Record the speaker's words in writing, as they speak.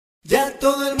Ya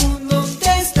todo el mundo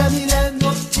te está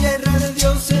mirando, tierra de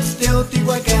dioses,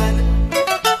 Teotihuacán.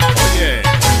 Oye,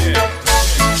 y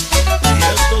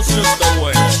esto sí está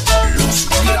bueno. Los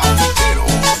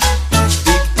grafiteros.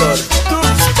 Víctor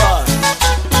Tuxpan.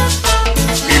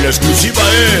 Y la exclusiva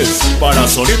es para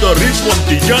Sonido Ritmo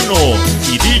Antillano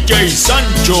y DJ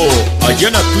Sancho, allá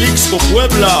en Atlixco,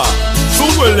 Puebla.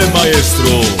 ¡Súbele,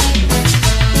 maestro!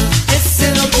 Es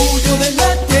el orgullo de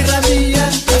la tierra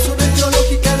mía, la zona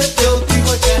arqueológica de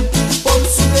Teotihuacán. Por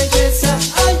su belleza,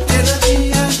 ay tierra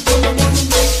mía, como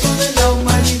monumento de la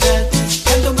humanidad.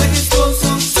 Canto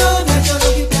majestuoso, zona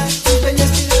arqueológica, sus bellas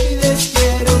pirámides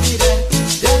quiero mirar.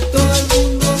 Ya todo el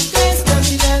mundo te está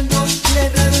mirando,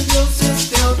 tierra de dioses,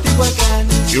 Teotihuacán.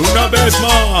 Y una vez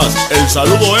más, el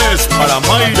saludo es para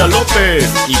Mayra López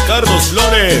y Carlos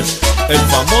Flores, el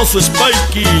famoso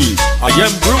Spikey, allá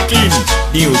en Brooklyn,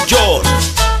 New York.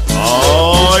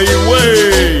 ¡Ay,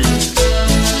 wey!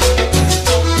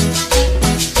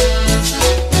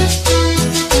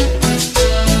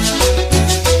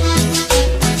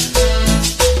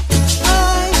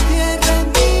 Ay tierra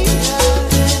mía,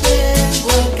 te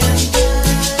vengo a cantar,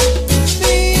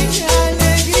 mi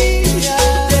alegría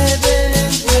te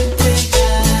vengo a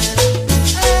entregar.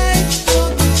 Ay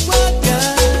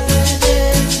Teotihuacán, te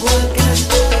vengo a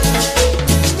cantar,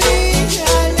 mi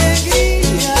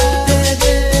alegría te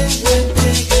vengo a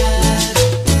entregar.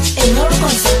 El nuevo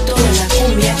concepto de la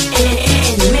cumbia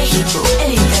en México,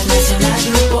 el internacional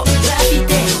grupo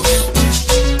Grafiteros.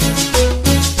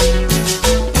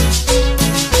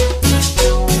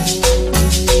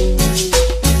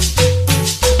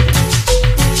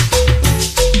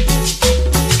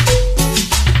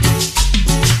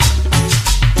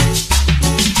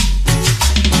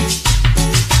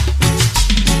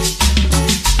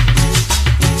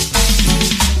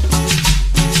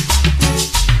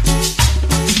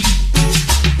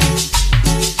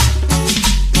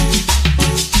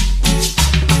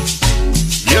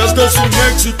 Y este es un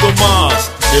éxito más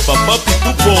de Papá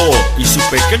Pitufo y su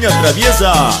pequeña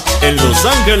traviesa en Los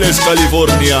Ángeles,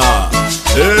 California.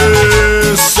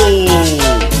 ¡Eso!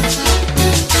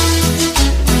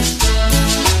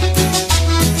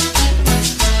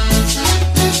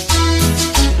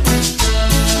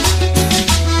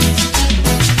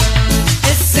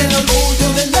 Es el orgullo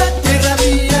de la tierra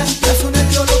mía, la zona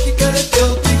arqueológica de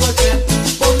Teotihuacán.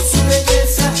 Por su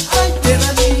belleza, ay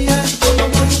tierra mía, como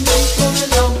monumento de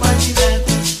la humanidad.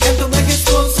 Canto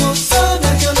majestuoso, zona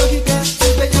arqueológica,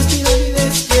 sus bellas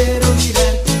pirámides quiero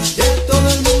mirar. Ya todo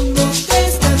el mundo te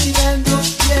está mirando,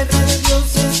 tierra de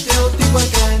dioses,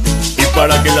 Teotihuacán. Y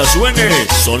para que la suene,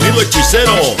 sonido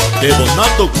hechicero de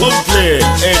Donato Cuautle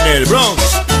en el Bronx,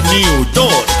 New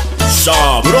York.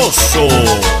 ¡Sabroso!